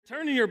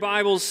Turn in your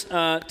Bibles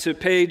to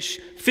page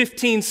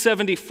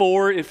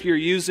 1574 if you're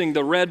using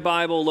the red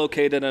Bible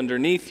located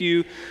underneath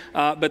you,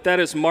 but that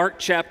is Mark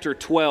chapter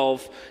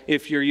 12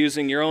 if you're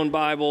using your own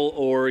Bible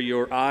or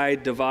your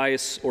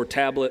iDevice or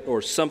tablet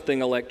or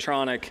something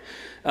electronic.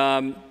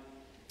 And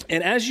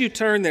as you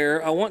turn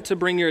there, I want to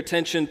bring your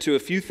attention to a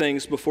few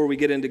things before we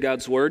get into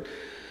God's Word.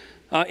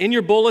 In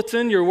your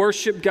bulletin, your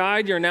worship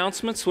guide, your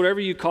announcements, whatever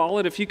you call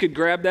it, if you could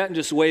grab that and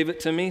just wave it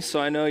to me so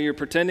I know you're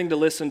pretending to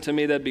listen to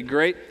me, that'd be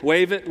great.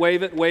 Wave it,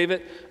 wave it, wave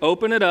it.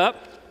 Open it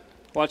up.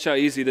 Watch how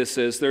easy this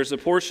is. There's a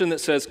portion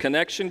that says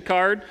connection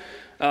card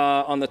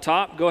on the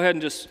top. Go ahead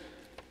and just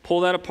pull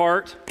that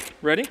apart.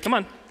 Ready? Come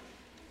on.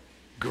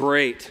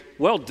 Great.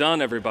 Well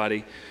done,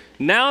 everybody.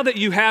 Now that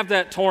you have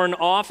that torn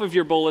off of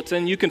your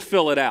bulletin, you can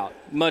fill it out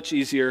much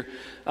easier,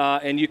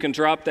 and you can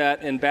drop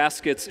that in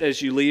baskets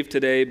as you leave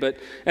today. But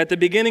at the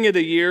beginning of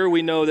the year,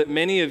 we know that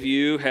many of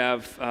you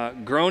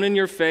have grown in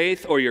your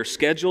faith, or your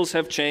schedules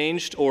have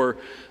changed, or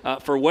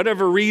for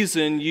whatever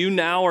reason, you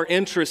now are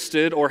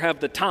interested or have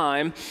the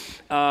time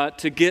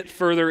to get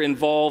further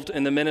involved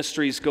in the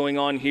ministries going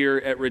on here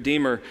at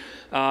Redeemer.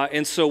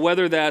 And so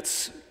whether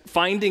that's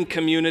finding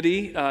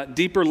community,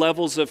 deeper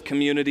levels of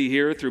community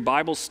here through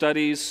Bible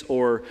studies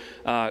or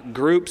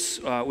groups.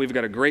 We've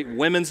got a great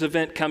women's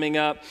event coming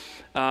up.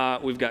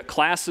 We've got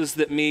classes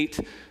that meet.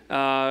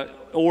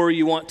 Or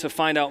you want to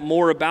find out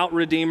more about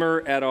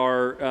Redeemer at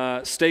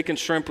our steak and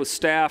shrimp with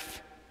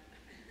staff.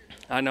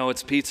 I know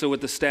it's pizza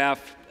with the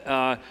staff.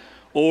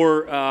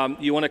 Or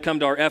you want to come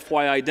to our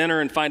FYI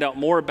dinner and find out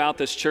more about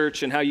this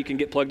church and how you can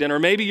get plugged in. Or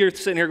maybe you're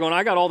sitting here going,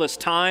 I got all this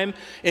time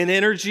and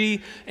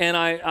energy, and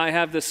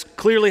I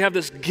clearly have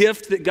this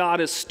gift that God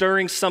is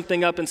stirring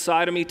something up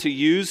inside of me to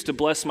use to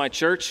bless my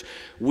church.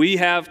 We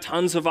have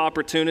tons of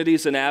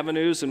opportunities and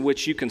avenues in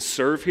which you can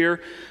serve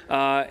here,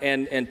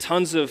 and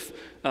tons of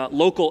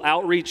local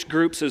outreach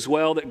groups as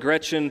well that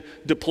Gretchen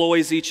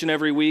deploys each and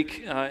every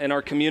week in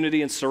our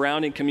community and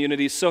surrounding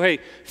communities. So hey,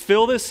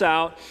 fill this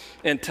out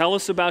and tell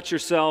us about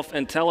yourself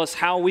and tell us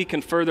how we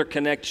can further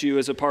connect you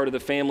as a part of the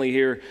family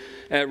here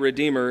at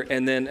Redeemer.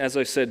 And then, as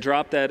I said,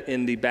 drop that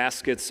in the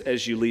baskets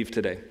as you leave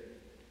today.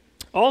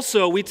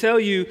 Also, we tell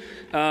you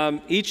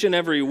each and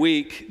every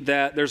week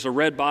that there's a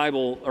red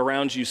Bible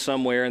around you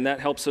somewhere, and that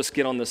helps us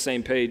get on the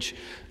same page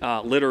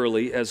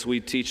literally as we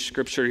teach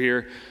Scripture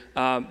here.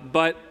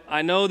 But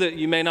I know that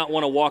you may not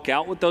want to walk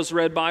out with those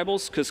red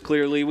Bibles because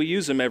clearly we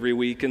use them every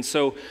week. And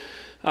so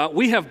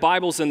we have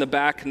Bibles in the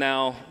back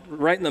now,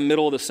 right in the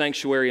middle of the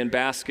sanctuary in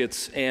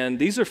baskets, and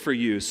these are for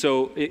you.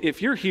 So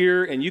if you're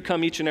here and you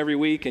come each and every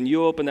week and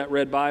you open that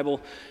red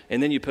Bible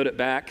and then you put it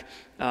back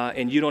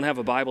and you don't have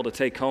a Bible to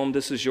take home,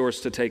 this is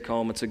yours to take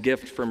home. It's a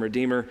gift from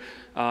Redeemer.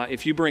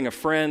 If you bring a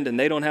friend and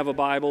they don't have a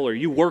Bible, or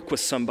you work with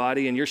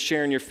somebody and you're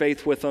sharing your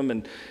faith with them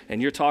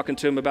and you're talking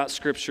to them about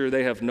Scripture,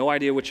 they have no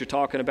idea what you're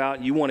talking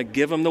about, you want to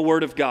give them the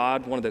Word of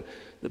God, one of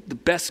the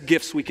best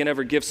gifts we can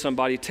ever give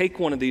somebody, take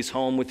one of these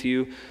home with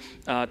you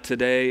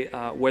today,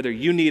 whether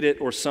you need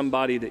it or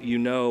somebody that you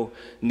know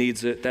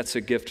needs it. That's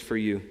a gift for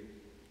you.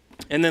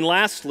 And then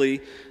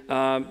lastly,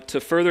 to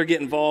further get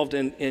involved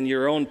in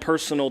your own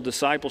personal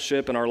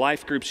discipleship, and our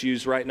life groups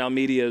use Right Now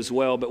Media as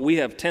well, but we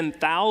have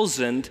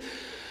 10,000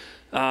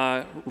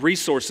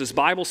 resources,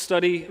 Bible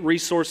study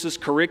resources,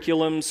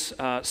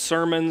 curriculums,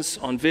 sermons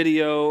on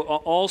video,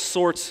 all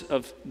sorts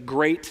of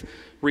great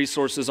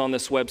resources on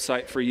this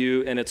website for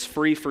you, and it's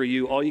free for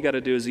you. All you got to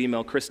do is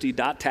email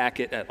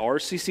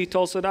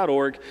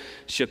Christy.Tackett@rcctulsa.org.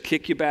 She'll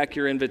kick you back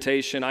your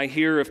invitation. I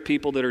hear of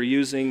people that are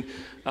using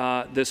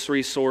this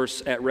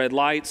resource at red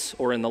lights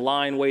or in the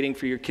line waiting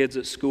for your kids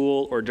at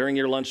school or during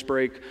your lunch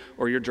break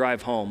or your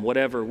drive home,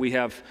 whatever. We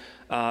have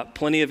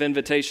plenty of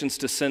invitations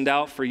to send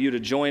out for you to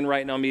join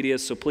Right Now Media,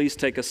 so please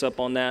take us up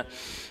on that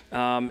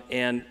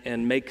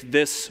and make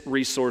this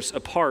resource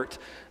a part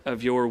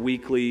of your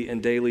weekly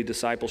and daily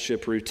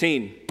discipleship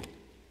routine.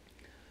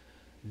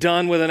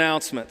 Done with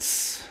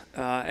announcements.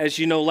 As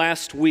you know,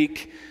 last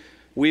week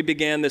we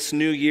began this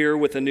new year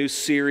with a new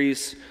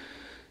series,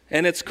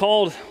 and it's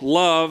called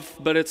Love,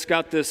 but it's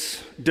got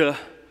this "duh"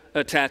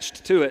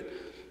 attached to it.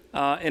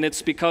 And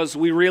it's because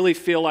we really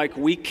feel like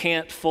we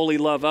can't fully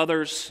love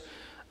others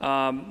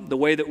the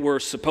way that we're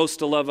supposed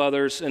to love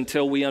others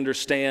until we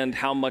understand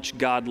how much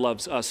God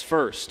loves us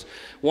first.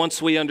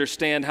 Once we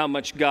understand how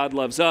much God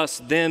loves us,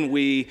 then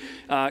we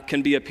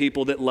can be a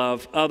people that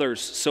love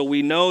others. So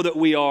we know that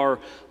we are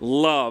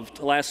loved.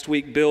 Last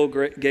week, Bill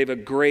gave a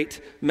great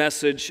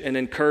message and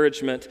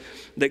encouragement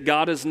that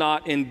God is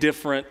not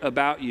indifferent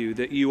about you,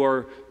 that you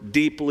are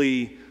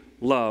deeply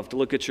loved.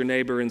 Look at your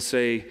neighbor and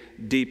say,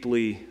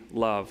 deeply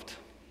loved.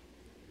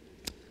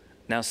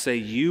 Now say,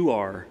 you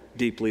are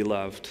deeply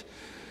loved.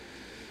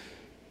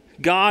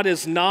 God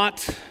is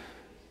not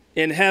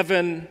in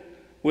heaven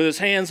with his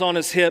hands on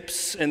his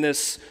hips and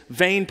this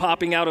vein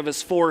popping out of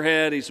his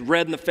forehead. He's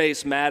red in the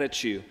face, mad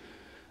at you.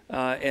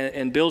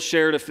 And Bill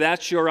shared, if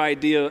that's your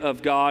idea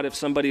of God, if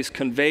somebody's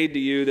conveyed to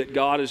you that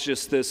God is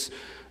just this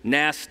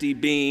nasty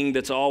being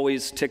that's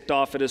always ticked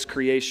off at his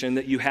creation,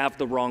 that you have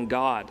the wrong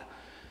God.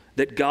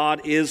 that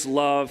God is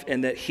love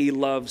and that he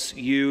loves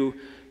you.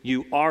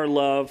 You are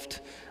loved.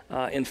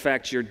 In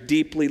fact, you're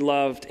deeply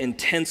loved,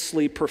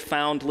 intensely,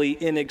 profoundly,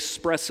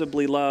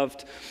 inexpressibly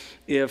loved.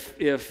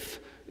 If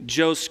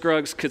Joe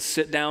Scruggs could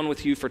sit down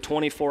with you for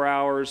 24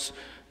 hours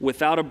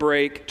without a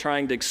break,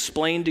 trying to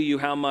explain to you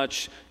how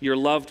much you're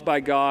loved by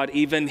God,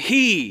 even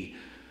he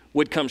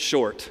would come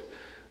short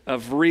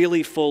of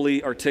really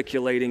fully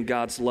articulating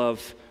God's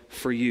love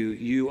for you.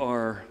 You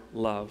are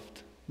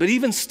loved. But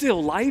even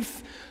still,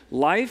 life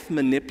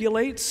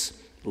manipulates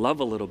love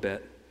a little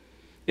bit.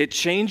 It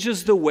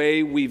changes the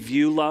way we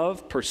view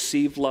love,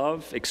 perceive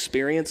love,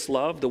 experience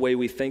love, the way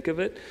we think of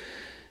it.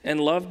 And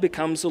love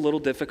becomes a little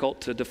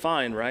difficult to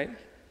define, right?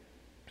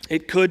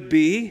 It could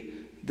be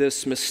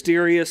this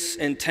mysterious,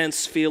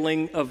 intense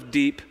feeling of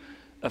deep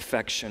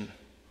affection.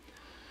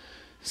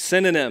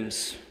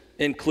 Synonyms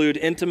include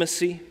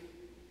intimacy,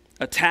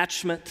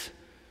 attachment,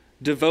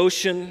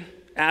 devotion,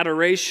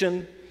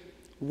 adoration,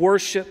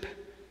 worship,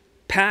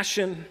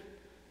 passion,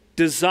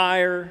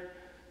 desire,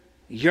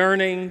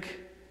 yearning,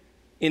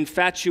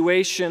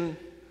 infatuation,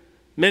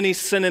 many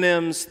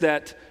synonyms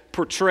that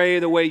portray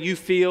the way you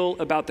feel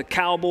about the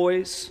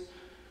Cowboys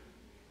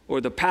or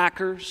the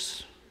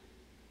Packers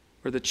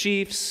or the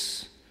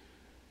Chiefs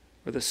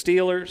or the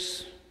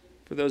Steelers.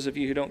 For those of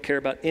you who don't care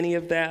about any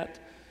of that,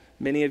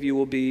 many of you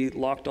will be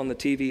locked on the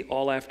TV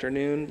all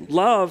afternoon.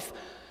 Love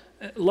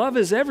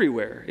is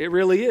everywhere. It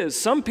really is.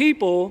 Some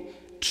people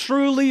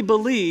truly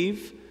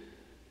believe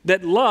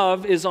that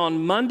love is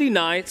on Monday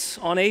nights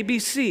on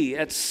ABC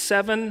at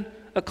 7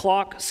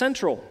 o'clock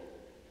Central,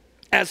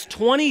 as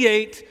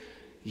 28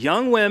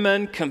 young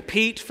women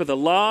compete for the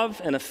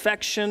love and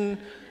affection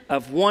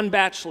of one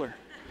bachelor.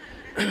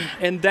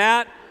 And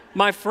that,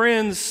 my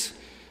friends,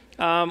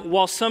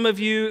 while some of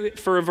you,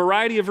 for a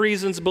variety of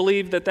reasons,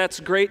 believe that that's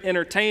great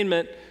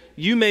entertainment,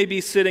 you may be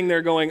sitting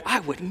there going, I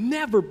would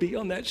never be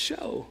on that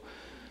show.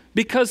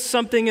 Because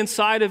something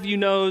inside of you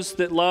knows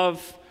that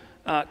love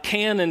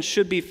can and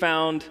should be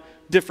found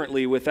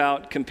differently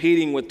without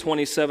competing with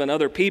 27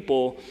 other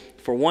people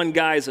for one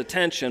guy's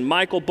attention.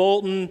 Michael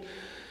Bolton,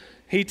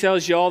 he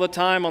tells you all the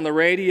time on the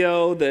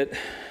radio that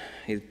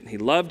he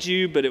loved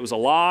you, but it was a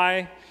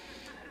lie,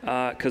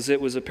 because it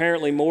was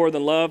apparently more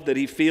than love that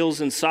he feels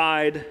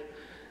inside.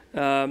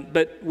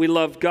 But we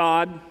love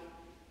God.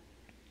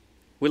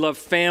 We love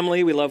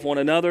family. We love one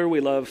another. We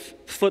love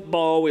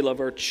football. We love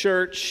our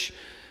church.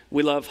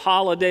 We love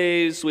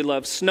holidays. We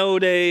love snow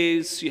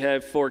days. You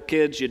have 4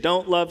 kids, you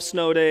don't love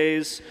snow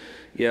days.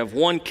 You have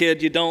 1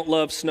 kid, you don't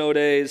love snow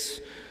days.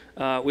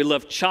 We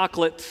love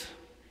chocolate.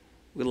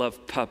 We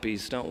love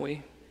puppies, don't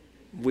we?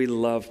 We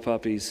love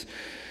puppies.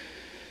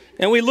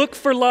 And we look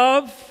for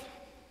love,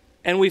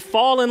 and we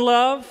fall in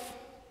love,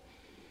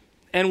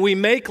 and we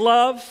make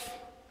love,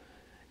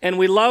 and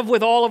we love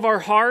with all of our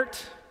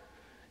heart,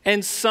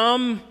 and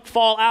some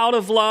fall out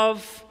of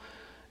love,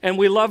 and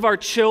we love our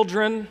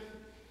children,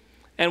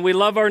 and we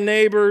love our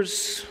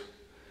neighbors.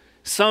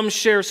 Some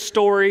share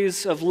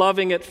stories of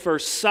loving at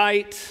first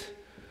sight.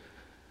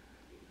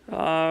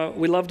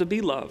 We love to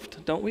be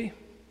loved, don't we?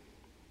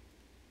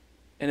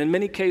 And in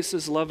many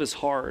cases, love is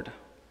hard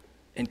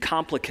and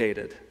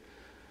complicated.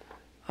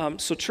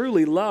 So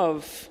truly,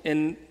 love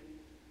in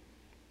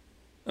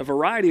a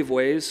variety of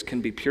ways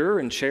can be pure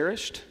and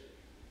cherished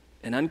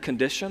and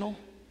unconditional.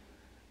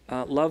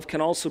 Love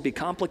can also be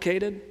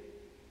complicated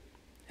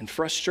and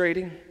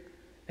frustrating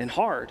and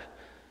hard.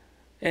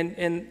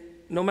 And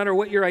no matter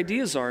what your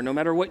ideas are, no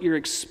matter what your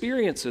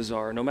experiences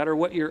are, no matter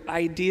what your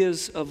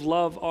ideas of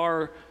love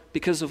are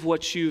because of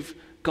what you've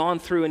gone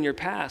through in your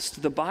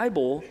past, the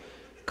Bible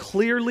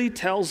clearly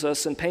tells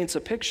us and paints a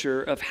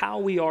picture of how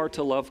we are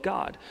to love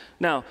God.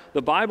 Now,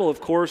 the Bible,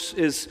 of course,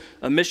 is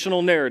a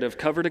missional narrative,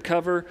 cover to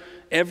cover.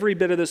 Every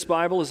bit of this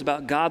Bible is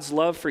about God's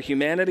love for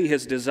humanity,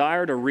 his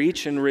desire to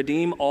reach and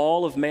redeem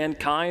all of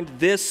mankind.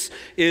 This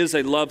is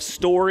a love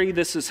story.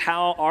 This is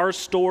how our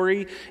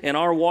story and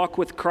our walk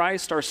with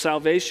Christ, our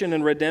salvation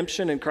and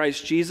redemption in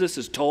Christ Jesus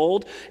is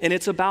told, and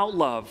it's about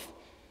love.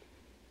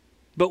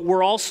 But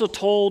we're also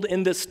told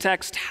in this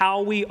text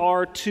how we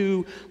are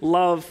to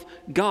love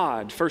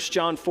God. 1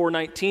 John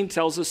 4:19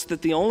 tells us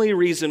that the only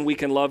reason we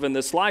can love in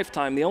this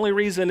lifetime, the only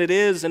reason it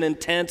is an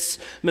intense,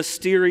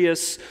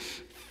 mysterious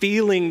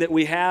feeling that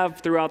we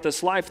have throughout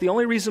this life, the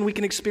only reason we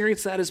can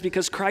experience that is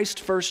because Christ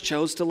first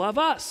chose to love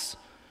us.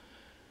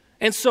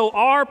 And so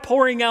our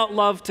pouring out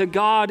love to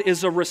God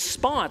is a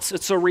response.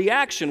 It's a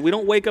reaction. We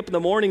don't wake up in the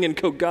morning and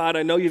go, God,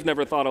 I know you've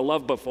never thought of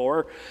love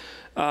before,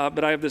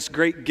 but I have this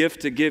great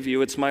gift to give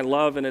you. It's my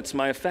love and it's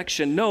my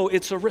affection. No,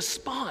 it's a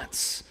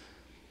response.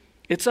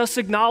 It's us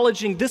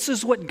acknowledging this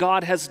is what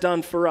God has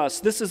done for us.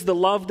 This is the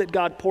love that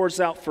God pours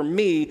out for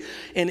me.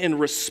 And in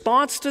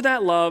response to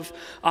that love,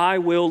 I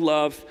will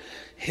love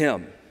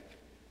him.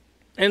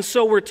 And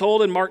so we're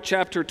told in Mark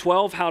chapter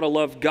 12 how to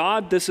love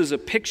God. This is a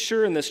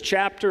picture in this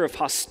chapter of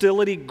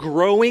hostility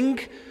growing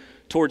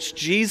towards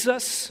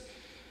Jesus,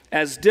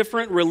 as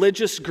different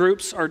religious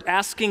groups are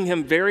asking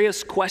him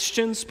various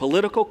questions,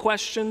 political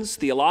questions,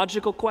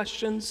 theological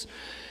questions.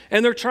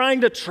 And they're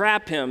trying to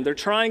trap him. They're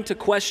trying to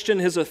question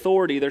his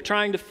authority. They're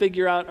trying to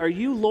figure out, are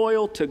you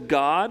loyal to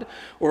God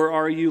or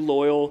are you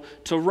loyal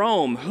to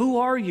Rome? Who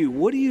are you?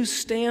 What do you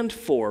stand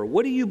for?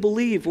 What do you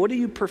believe? What do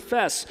you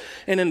profess?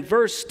 And in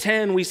verse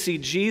 10, we see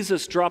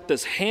Jesus drop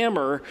this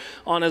hammer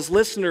on his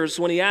listeners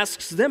when he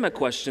asks them a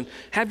question.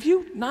 Have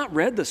you not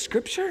read the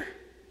scripture?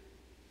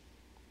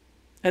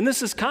 And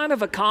this is kind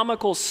of a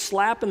comical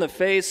slap in the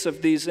face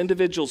of these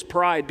individuals'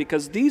 pride,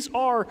 because these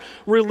are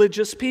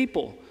religious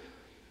people.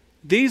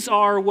 These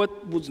are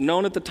what was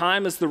known at the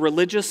time as the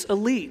religious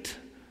elite.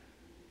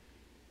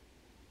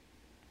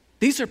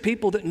 These are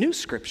people that knew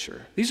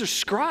Scripture. These are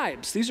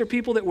scribes. These are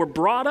people that were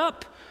brought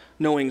up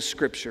knowing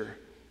Scripture.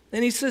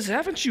 And he says,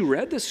 haven't you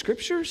read the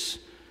Scriptures?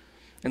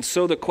 And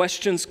so the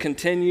questions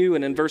continue,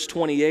 and in verse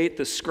 28,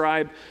 the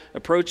scribe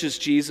approaches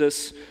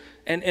Jesus.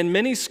 And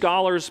many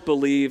scholars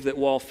believe that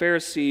while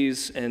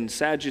Pharisees and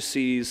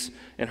Sadducees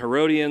and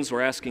Herodians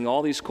were asking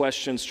all these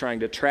questions, trying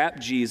to trap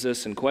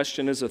Jesus and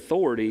question his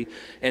authority,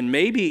 and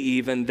maybe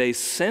even they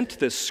sent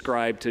this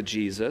scribe to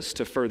Jesus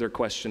to further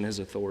question his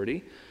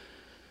authority,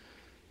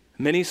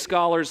 many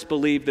scholars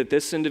believe that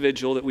this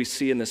individual that we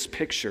see in this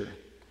picture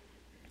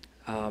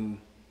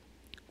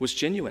was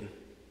genuine,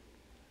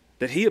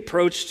 that he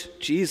approached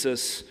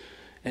Jesus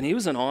and he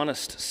was an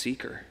honest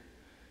seeker.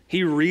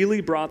 He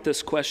really brought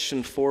this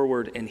question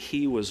forward, and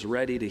he was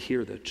ready to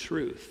hear the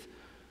truth,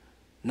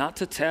 not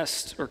to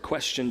test or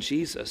question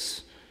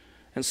Jesus.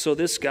 And so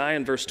this guy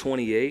in verse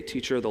 28,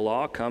 teacher of the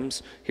law,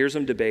 comes, hears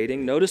them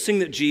debating. Noticing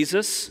that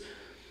Jesus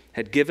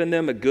had given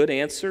them a good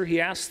answer,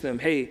 he asked them,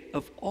 hey,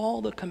 of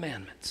all the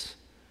commandments,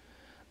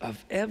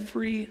 of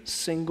every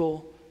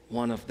single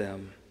one of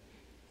them,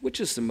 which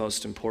is the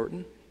most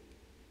important?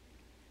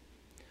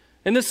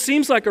 And this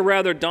seems like a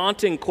rather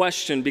daunting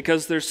question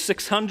because there's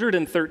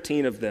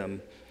 613 of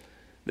them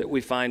that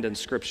we find in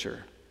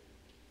Scripture.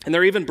 And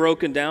they're even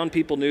broken down.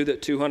 People knew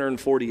that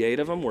 248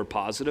 of them were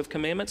positive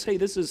commandments. Hey,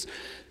 this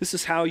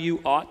is how you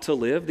ought to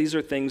live. These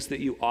are things that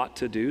you ought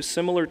to do,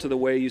 similar to the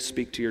way you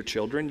speak to your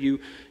children.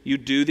 You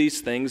do these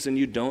things and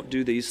you don't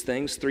do these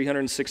things.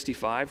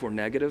 365 were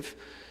negative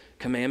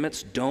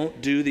commandments.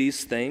 Don't do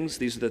these things.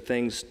 These are the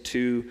things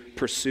to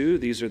pursue.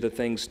 These are the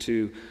things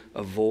to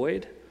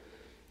avoid.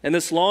 And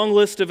this long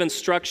list of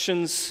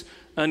instructions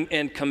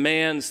and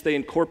commands, they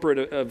incorporate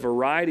a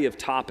variety of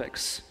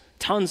topics,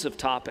 tons of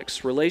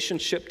topics: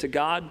 relationship to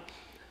God,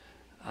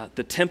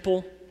 the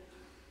temple,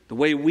 the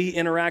way we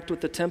interact with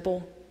the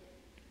temple,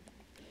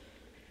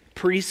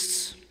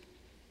 priests,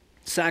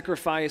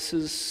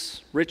 sacrifices,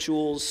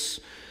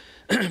 rituals,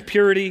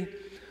 purity,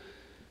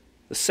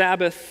 the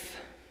Sabbath,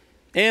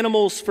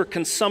 animals for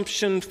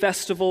consumption,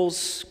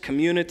 festivals,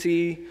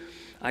 community,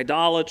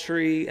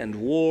 idolatry and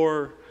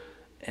war,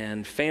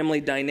 and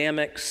family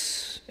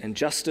dynamics and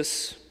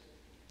justice,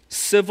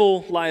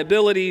 civil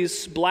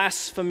liabilities,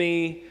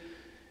 blasphemy,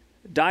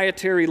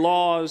 dietary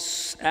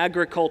laws,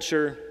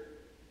 agriculture,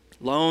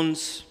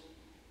 loans,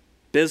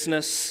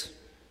 business,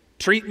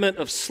 treatment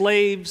of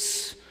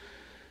slaves,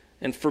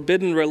 and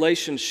forbidden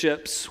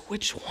relationships.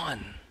 Which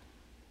one?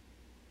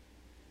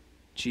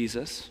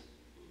 Jesus,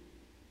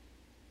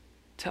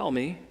 tell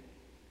me,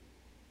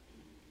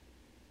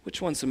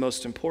 which one's the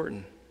most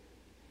important?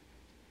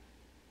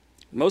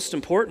 Most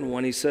important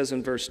one, he says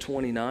in verse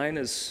 29,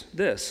 is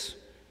this: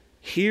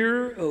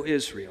 Hear, O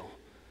Israel.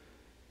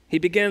 He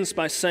begins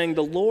by saying,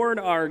 the Lord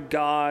our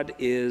God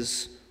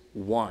is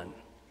one.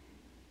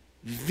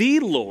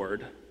 The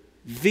Lord.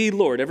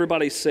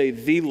 Everybody say,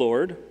 the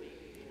Lord.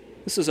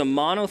 This is a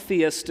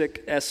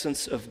monotheistic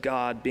essence of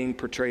God being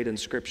portrayed in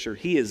Scripture.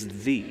 He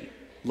is the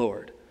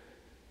Lord.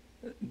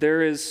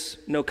 There is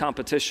no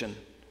competition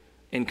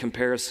in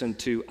comparison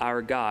to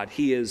our God.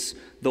 He is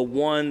the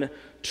one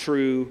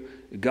true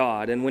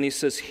God. And when he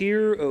says,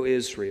 Hear, O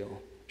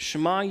Israel,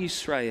 Shema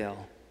Yisrael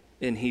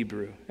in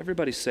Hebrew.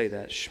 Everybody say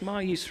that. Shema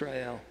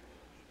Yisrael.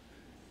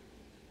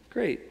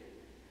 Great.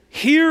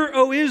 Hear,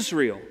 O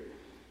Israel.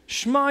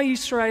 Shema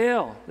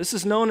Yisrael. This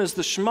is known as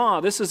the Shema.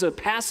 This is a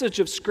passage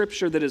of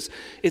Scripture that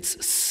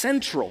it's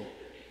central.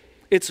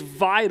 It's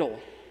vital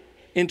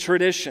in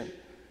tradition.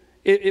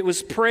 It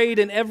was prayed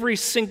in every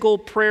single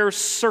prayer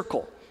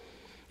circle.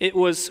 It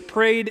was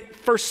prayed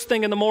first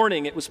thing in the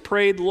morning. It was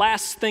prayed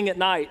last thing at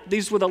night.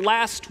 These were the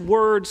last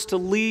words to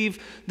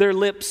leave their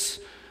lips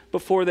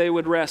before they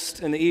would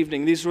rest in the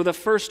evening. These were the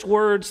first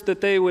words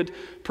that they would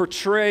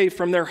portray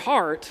from their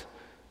heart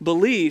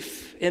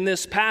belief in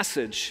this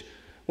passage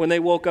when they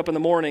woke up in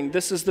the morning.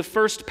 This is the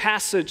first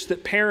passage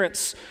that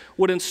parents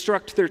would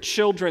instruct their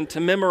children to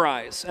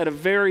memorize at a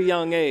very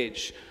young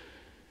age.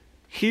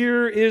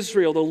 Hear,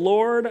 Israel, the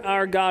Lord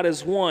our God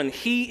is one.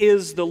 He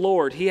is the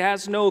Lord. He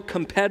has no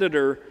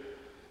competitor.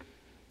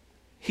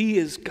 He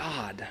is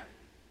God.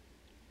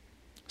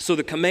 So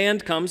the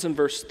command comes in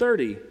verse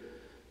 30.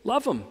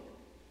 Love Him.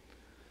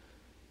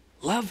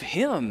 Love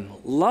Him.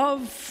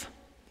 Love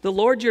the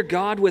Lord your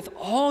God with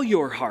all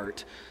your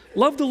heart.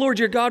 Love the Lord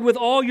your God with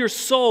all your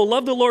soul.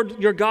 Love the Lord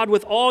your God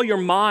with all your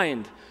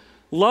mind.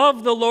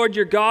 Love the Lord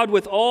your God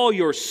with all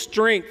your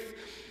strength.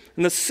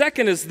 And the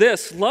second is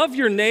this: love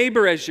your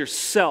neighbor as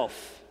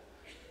yourself.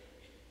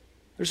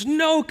 There's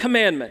no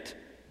commandment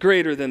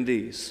greater than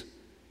these.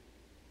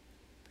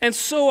 And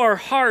so our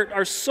heart,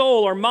 our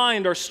soul, our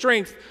mind, our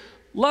strength,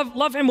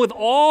 love Him with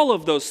all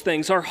of those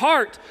things. Our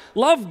heart,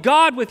 love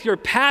God with your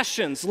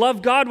passions.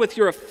 Love God with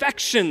your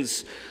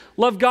affections.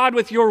 Love God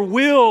with your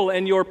will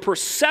and your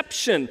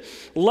perception.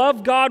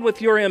 Love God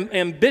with your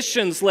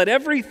ambitions. Let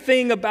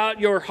everything about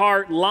your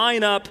heart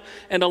line up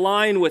and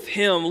align with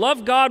Him.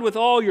 Love God with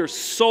all your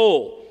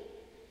soul.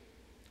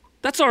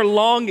 That's our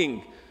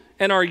longing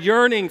and our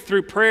yearning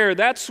through prayer.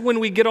 That's when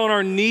we get on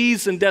our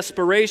knees in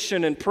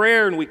desperation and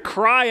prayer and we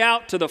cry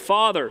out to the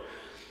Father.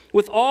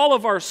 With all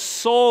of our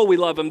soul, we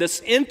love Him.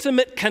 This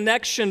intimate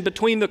connection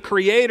between the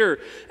Creator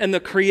and the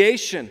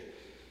creation,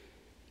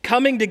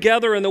 coming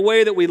together in the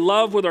way that we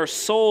love with our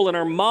soul and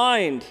our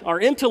mind, our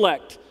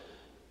intellect,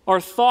 our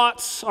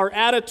thoughts, our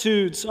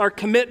attitudes, our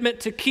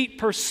commitment to keep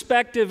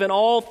perspective in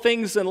all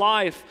things in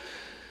life,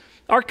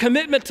 our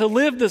commitment to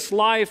live this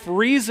life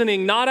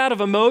reasoning not out of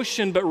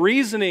emotion, but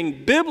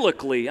reasoning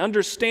biblically,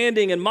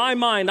 understanding in my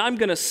mind, I'm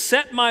going to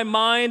set my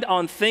mind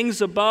on things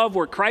above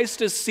where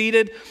Christ is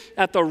seated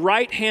at the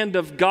right hand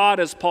of God,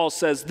 as Paul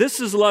says. This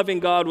is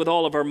loving God with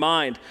all of our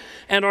mind.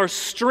 And our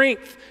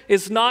strength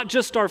is not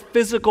just our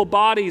physical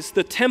bodies,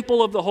 the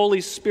temple of the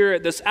Holy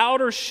Spirit, this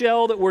outer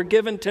shell that we're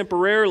given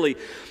temporarily,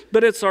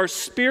 but it's our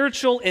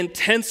spiritual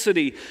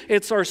intensity.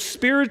 It's our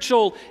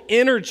spiritual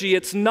energy.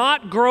 It's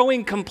not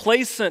growing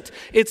complacent.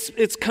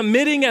 It's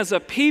committing as a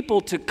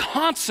people to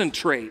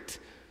concentrate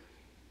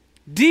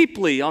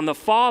deeply on the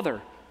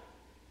Father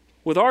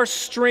with our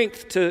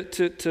strength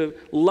to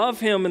love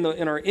Him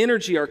in our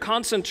energy, our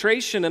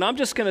concentration. And I'm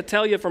just going to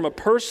tell you from a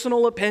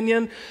personal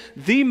opinion,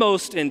 the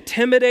most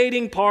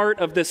intimidating part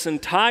of this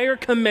entire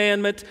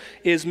commandment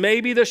is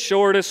maybe the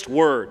shortest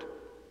word.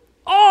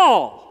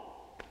 All.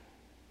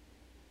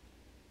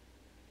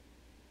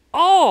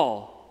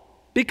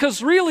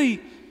 Because really,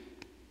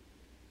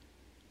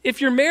 if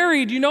you're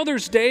married, you know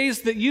there's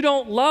days that you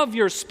don't love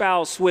your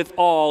spouse with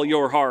all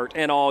your heart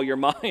and all your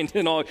mind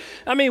and all.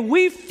 I mean,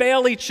 we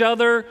fail each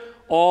other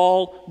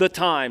all the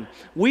time.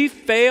 We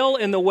fail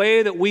in the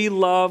way that we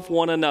love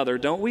one another,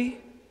 don't we?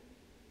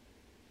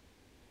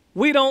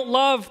 We don't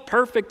love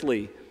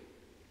perfectly.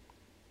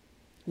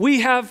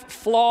 We have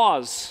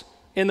flaws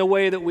in the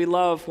way that we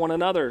love one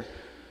another.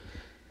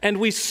 And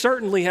we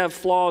certainly have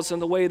flaws in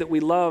the way that we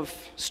love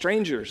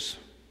strangers.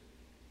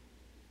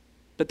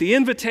 But the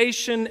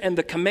invitation and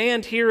the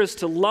command here is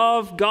to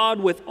love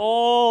God with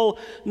all,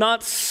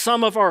 not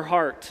some of our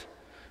heart,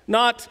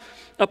 not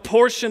a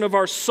portion of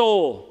our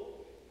soul,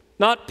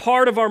 not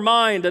part of our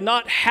mind, and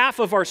not half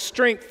of our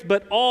strength,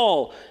 but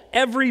all,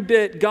 every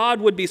bit. God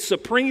would be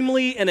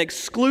supremely and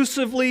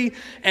exclusively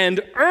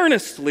and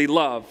earnestly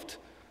loved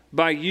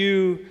by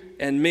you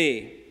and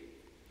me.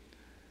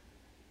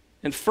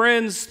 And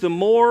friends, the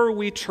more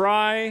we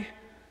try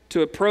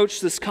to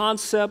approach this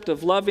concept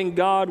of loving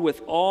God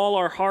with all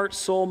our heart,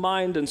 soul,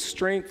 mind, and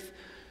strength,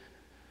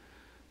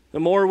 the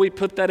more we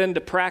put that into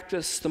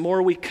practice, the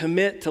more we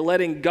commit to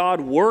letting God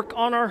work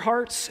on our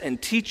hearts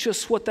and teach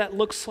us what that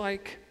looks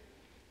like,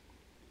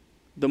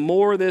 the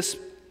more this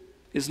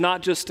is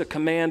not just a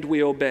command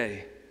we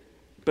obey,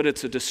 but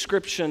it's a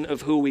description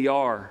of who we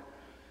are.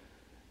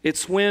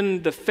 It's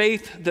when the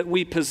faith that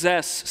we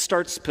possess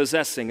starts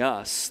possessing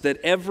us, that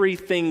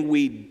everything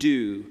we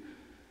do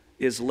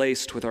is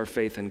laced with our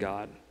faith in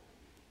God,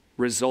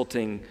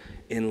 resulting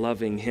in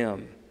loving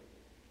Him.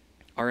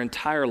 Our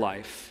entire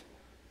life,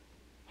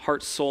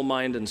 heart, soul,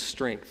 mind, and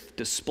strength,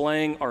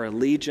 displaying our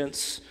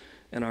allegiance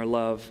and our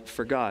love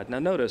for God. Now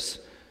notice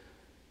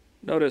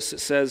it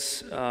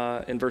says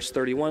in verse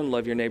 31,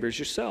 love your neighbors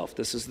yourself.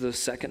 This is the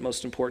second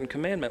most important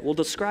commandment. Well,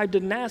 the scribe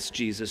didn't ask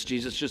Jesus.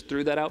 Jesus just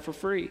threw that out for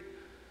free.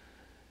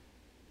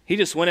 He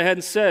just went ahead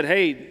and said,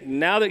 hey,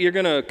 now that you're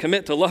going to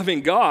commit to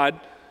loving God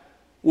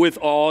with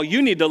all,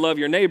 you need to love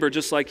your neighbor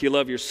just like you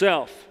love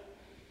yourself.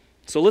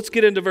 So let's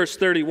get into verse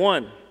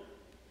 31.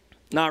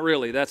 Not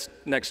really, that's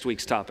next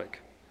week's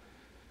topic.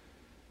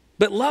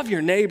 But love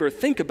your neighbor.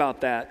 Think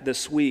about that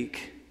this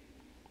week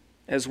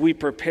as we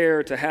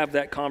prepare to have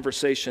that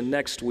conversation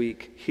next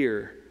week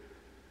here.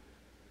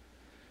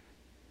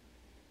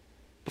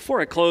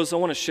 Before I close, I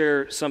want to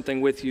share something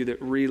with you that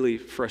really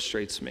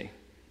frustrates me.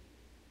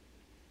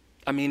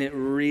 I mean, it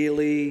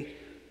really,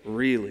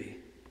 really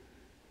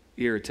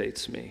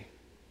irritates me.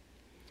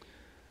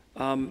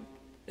 And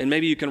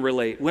maybe you can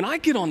relate. When I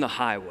get on the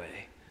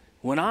highway,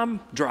 when I'm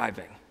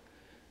driving,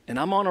 and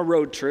I'm on a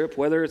road trip,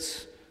 whether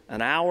it's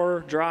an hour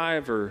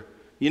drive or,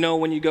 you know,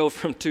 when you go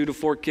from 2 to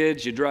 4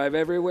 kids, you drive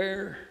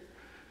everywhere.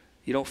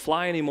 You don't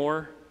fly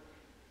anymore.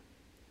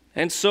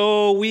 And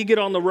so we get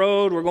on the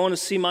road. We're going to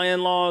see my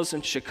in-laws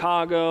in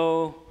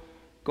Chicago,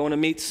 going to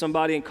meet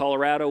somebody in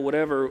Colorado,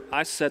 whatever.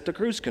 I set the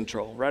cruise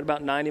control right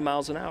about 90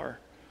 miles an hour.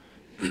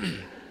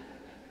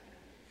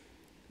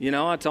 You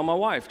know, I tell my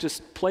wife,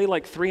 just play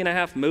like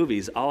 3.5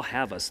 movies. I'll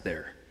have us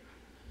there.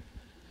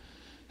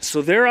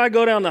 So there I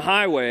go down the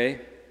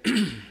highway,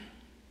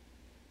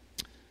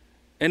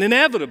 and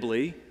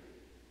inevitably,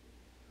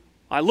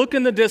 I look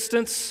in the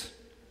distance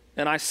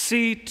and I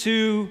see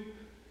two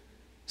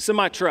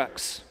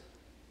semi-trucks.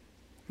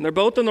 And they're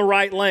both in the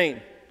right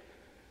lane.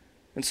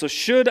 And so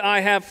should I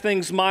have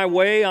things my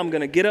way, I'm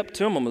going to get up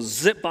to them, I'm going to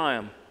zip by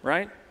them,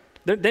 right?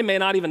 They may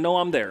not even know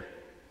I'm there.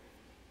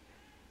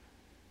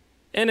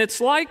 And it's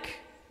like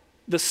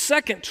the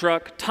second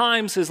truck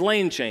times his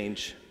lane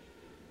change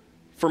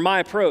for my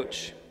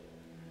approach.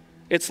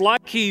 It's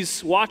like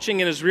he's watching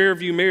in his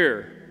rearview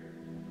mirror,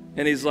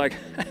 and he's like,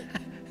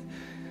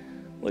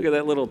 look at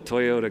that little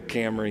Toyota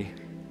Camry.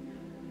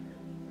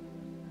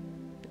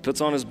 He puts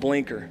on his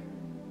blinker,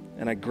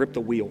 and I grip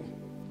the wheel.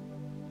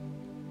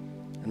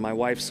 And my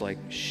wife's like,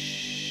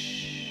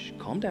 shh,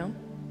 calm down.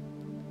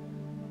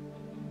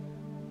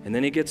 And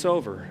then he gets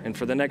over, and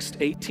for the next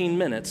 18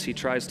 minutes, he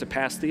tries to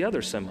pass the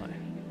other semi.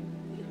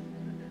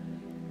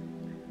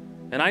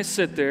 And I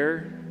sit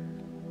there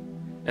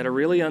at a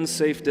really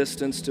unsafe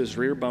distance to his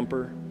rear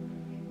bumper,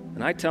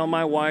 and I tell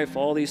my wife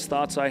all these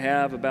thoughts I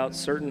have about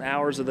certain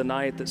hours of the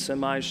night that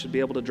semis should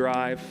be able to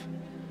drive.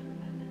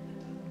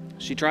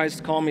 She tries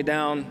to calm me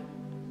down,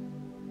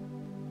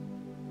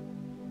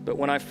 but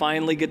when I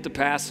finally get to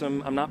pass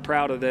him, I'm not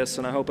proud of this,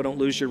 and I hope I don't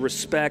lose your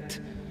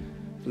respect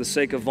for the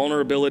sake of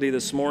vulnerability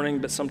this morning,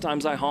 but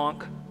sometimes I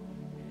honk,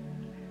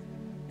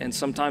 and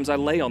sometimes I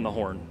lay on the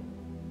horn,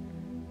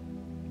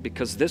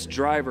 because this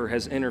driver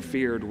has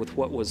interfered with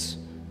what was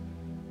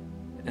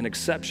an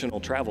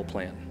exceptional travel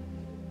plan.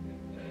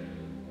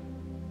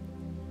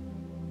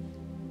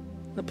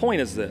 The point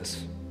is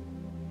this: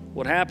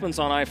 what happens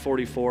on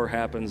I-44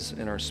 happens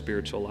in our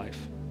spiritual life.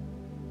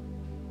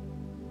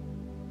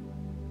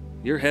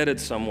 You're headed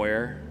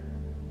somewhere,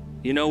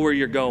 you know where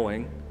you're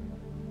going,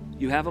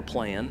 you have a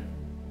plan,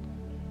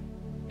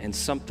 and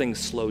something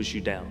slows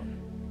you down.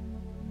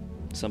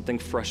 Something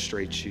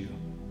frustrates you.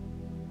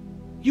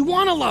 You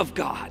want to love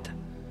God.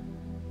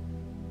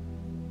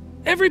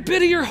 Every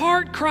bit of your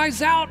heart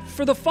cries out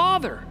for the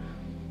Father.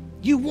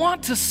 You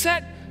want to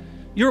set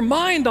your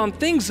mind on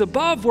things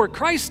above where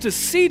Christ is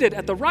seated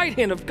at the right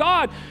hand of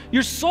God.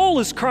 Your soul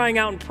is crying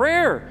out in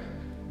prayer.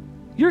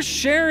 You're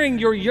sharing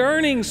your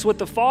yearnings with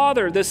the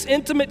Father, this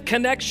intimate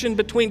connection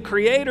between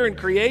Creator and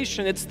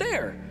creation. It's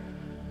there.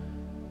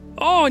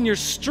 Oh, and your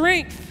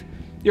strength,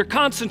 your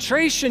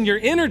concentration, your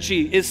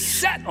energy is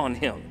set on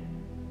Him.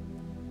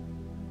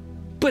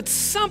 But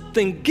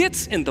something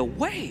gets in the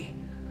way.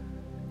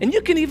 And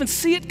you can even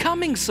see it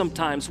coming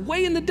sometimes,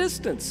 way in the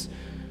distance.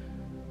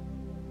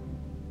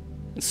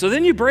 And so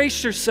then you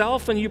brace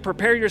yourself and you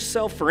prepare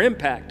yourself for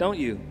impact, don't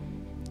you?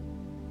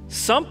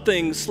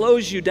 Something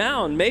slows you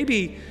down.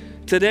 Maybe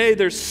today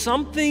there's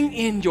something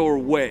in your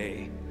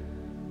way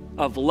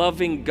of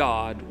loving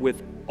God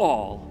with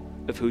all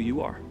of who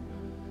you are.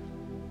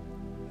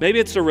 Maybe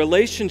it's a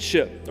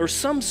relationship or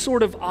some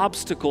sort of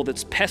obstacle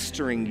that's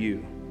pestering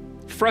you,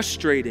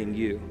 frustrating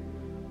you,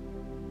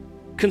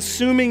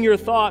 consuming your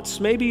thoughts.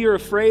 Maybe you're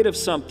afraid of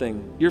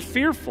something. You're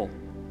fearful.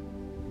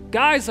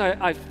 Guys,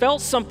 I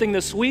felt something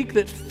this week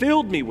that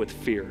filled me with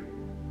fear.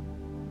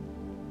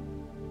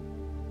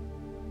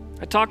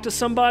 I talked to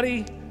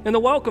somebody in the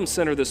Welcome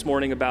Center this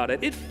morning about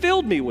it. It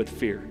filled me with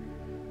fear.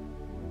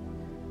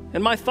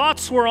 And my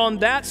thoughts were on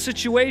that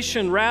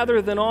situation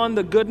rather than on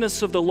the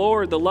goodness of the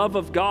Lord, the love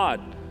of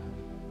God.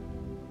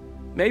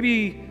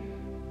 Maybe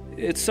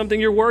it's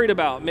something you're worried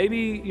about.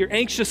 Maybe you're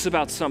anxious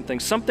about something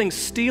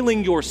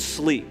stealing your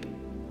sleep.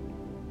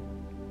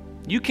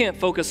 You can't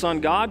focus on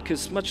God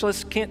because much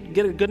less can't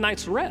get a good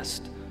night's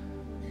rest.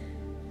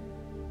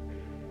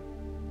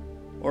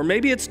 Or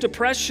maybe it's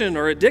depression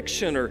or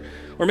addiction, or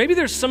maybe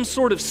there's some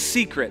sort of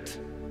secret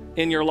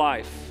in your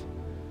life,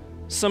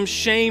 some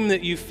shame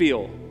that you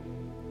feel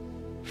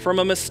from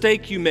a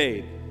mistake you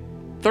made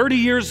 30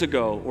 years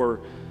ago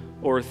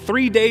or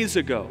 3 days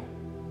ago.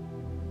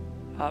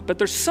 But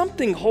there's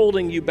something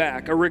holding you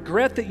back, a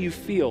regret that you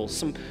feel,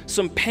 some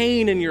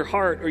pain in your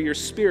heart or your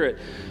spirit.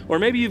 Or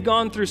maybe you've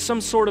gone through some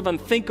sort of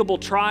unthinkable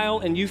trial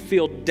and you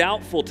feel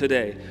doubtful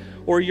today,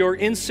 or you're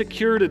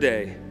insecure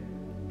today.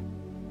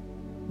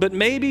 But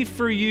maybe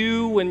for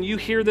you, when you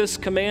hear this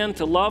command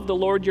to love the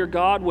Lord your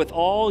God with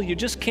all, you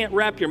just can't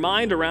wrap your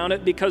mind around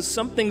it because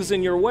something's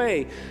in your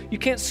way. You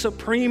can't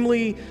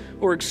supremely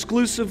or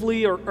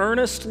exclusively or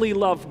earnestly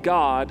love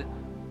God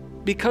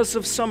because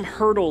of some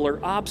hurdle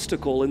or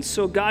obstacle. And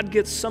so God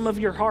gets some of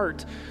your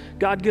heart.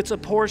 God gets a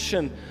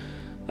portion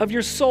of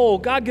your soul.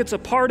 God gets a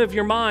part of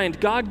your mind.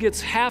 God gets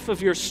half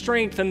of your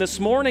strength. And this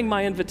morning,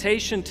 my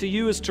invitation to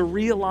you is to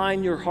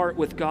realign your heart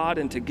with God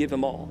and to give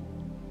Him all.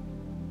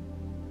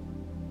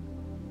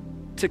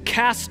 To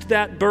cast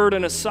that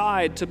burden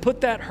aside, to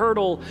put that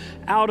hurdle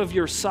out of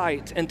your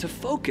sight, and to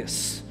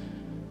focus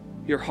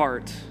your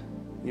heart,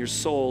 your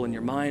soul, and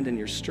your mind and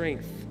your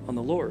strength on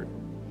the Lord.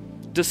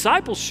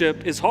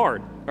 Discipleship is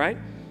hard, right?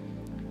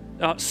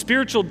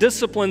 Spiritual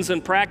disciplines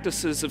and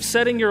practices of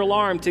setting your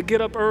alarm to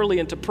get up early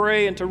and to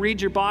pray and to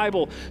read your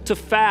Bible, to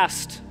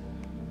fast,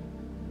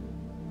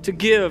 to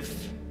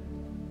give,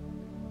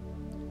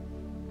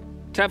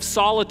 to have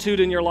solitude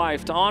in your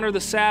life, to honor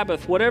the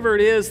Sabbath, whatever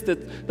it is,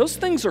 that those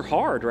things are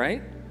hard,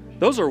 right?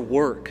 Those are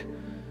work.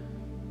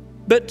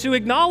 But to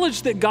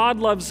acknowledge that God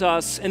loves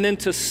us and then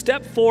to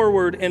step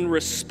forward and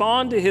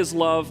respond to his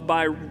love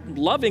by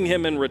loving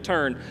him in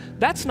return,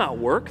 that's not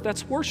work,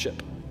 that's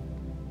worship.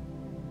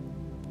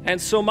 And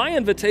so my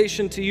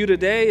invitation to you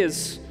today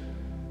is,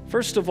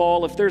 first of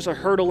all, if there's a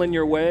hurdle in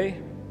your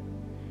way,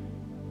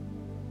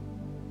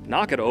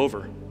 knock it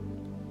over.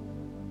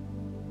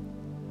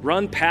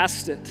 Run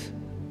past it.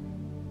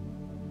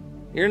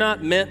 You're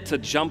not meant to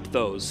jump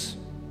those.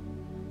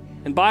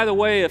 And by the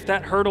way, if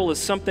that hurdle is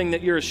something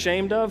that you're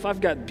ashamed of,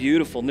 I've got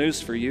beautiful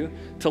news for you.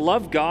 To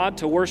love God,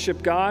 to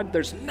worship God,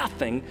 there's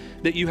nothing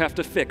that you have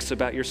to fix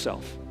about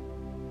yourself.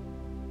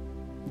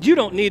 You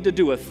don't need to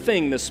do a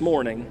thing this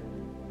morning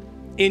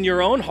in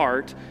your own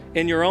heart,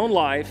 in your own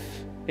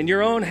life, in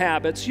your own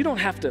habits. You don't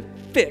have to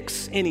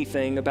fix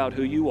anything about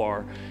who you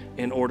are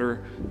in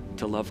order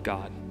to love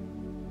God,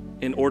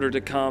 in order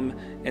to come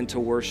and to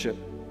worship.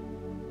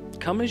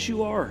 Come as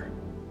you are.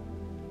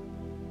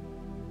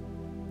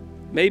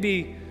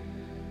 Maybe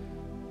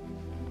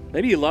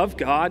you love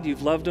God,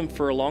 you've loved him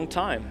for a long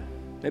time.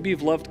 Maybe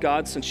you've loved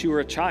God since you were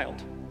a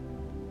child,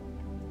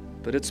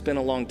 but it's been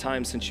a long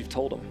time since you've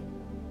told him.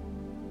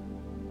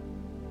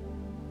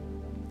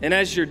 And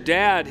as your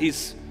dad,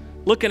 he's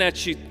looking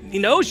at you, he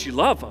knows you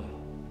love him,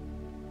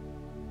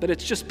 but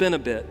it's just been a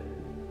bit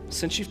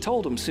since you've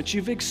told him, since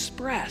you've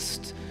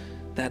expressed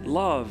that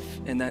love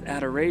and that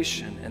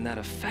adoration and that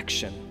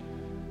affection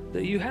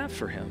that you have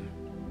for him.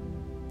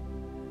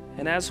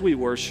 And as we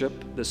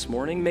worship this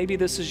morning, maybe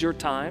this is your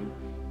time,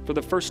 for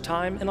the first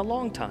time in a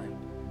long time,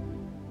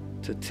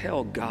 to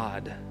tell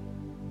God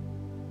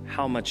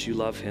how much you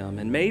love him.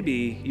 And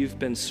maybe you've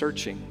been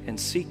searching and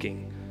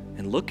seeking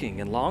and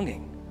looking and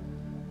longing.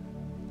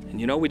 And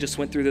you know, we just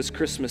went through this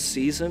Christmas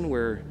season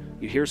where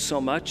you hear so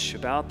much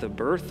about the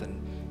birth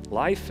and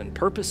life and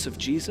purpose of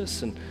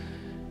Jesus, and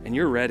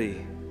you're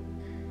ready.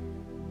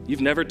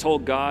 You've never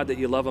told God that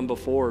you love him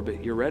before,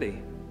 but you're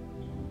ready.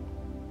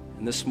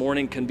 And this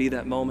morning can be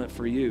that moment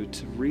for you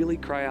to really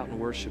cry out and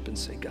worship and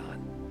say, God,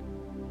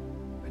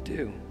 I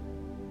do.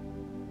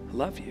 I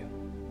love you.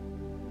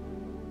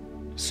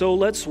 So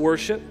let's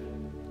worship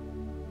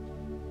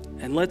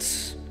and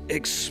let's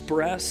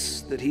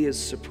express that he is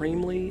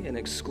supremely and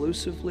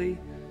exclusively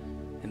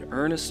and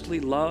earnestly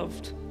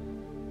loved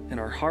in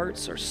our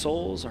hearts, our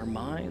souls, our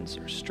minds,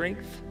 our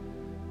strength.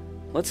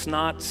 Let's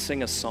not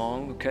sing a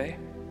song, okay?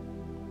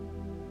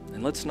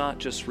 And let's not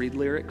just read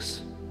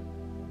lyrics.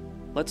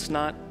 Let's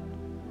not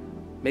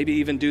maybe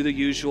even do the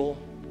usual.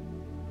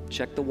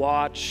 Check the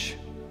watch.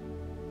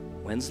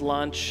 When's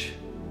lunch?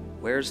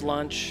 Where's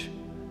lunch?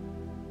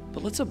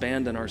 But let's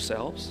abandon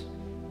ourselves.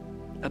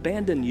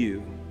 Abandon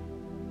you.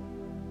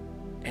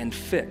 And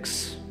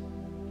fix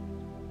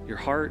your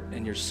heart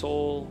and your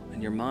soul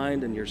and your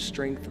mind and your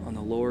strength on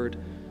the Lord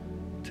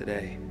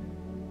today.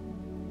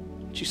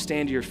 Would you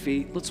stand to your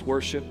feet? Let's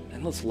worship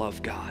and let's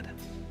love God.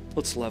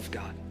 Let's love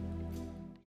God.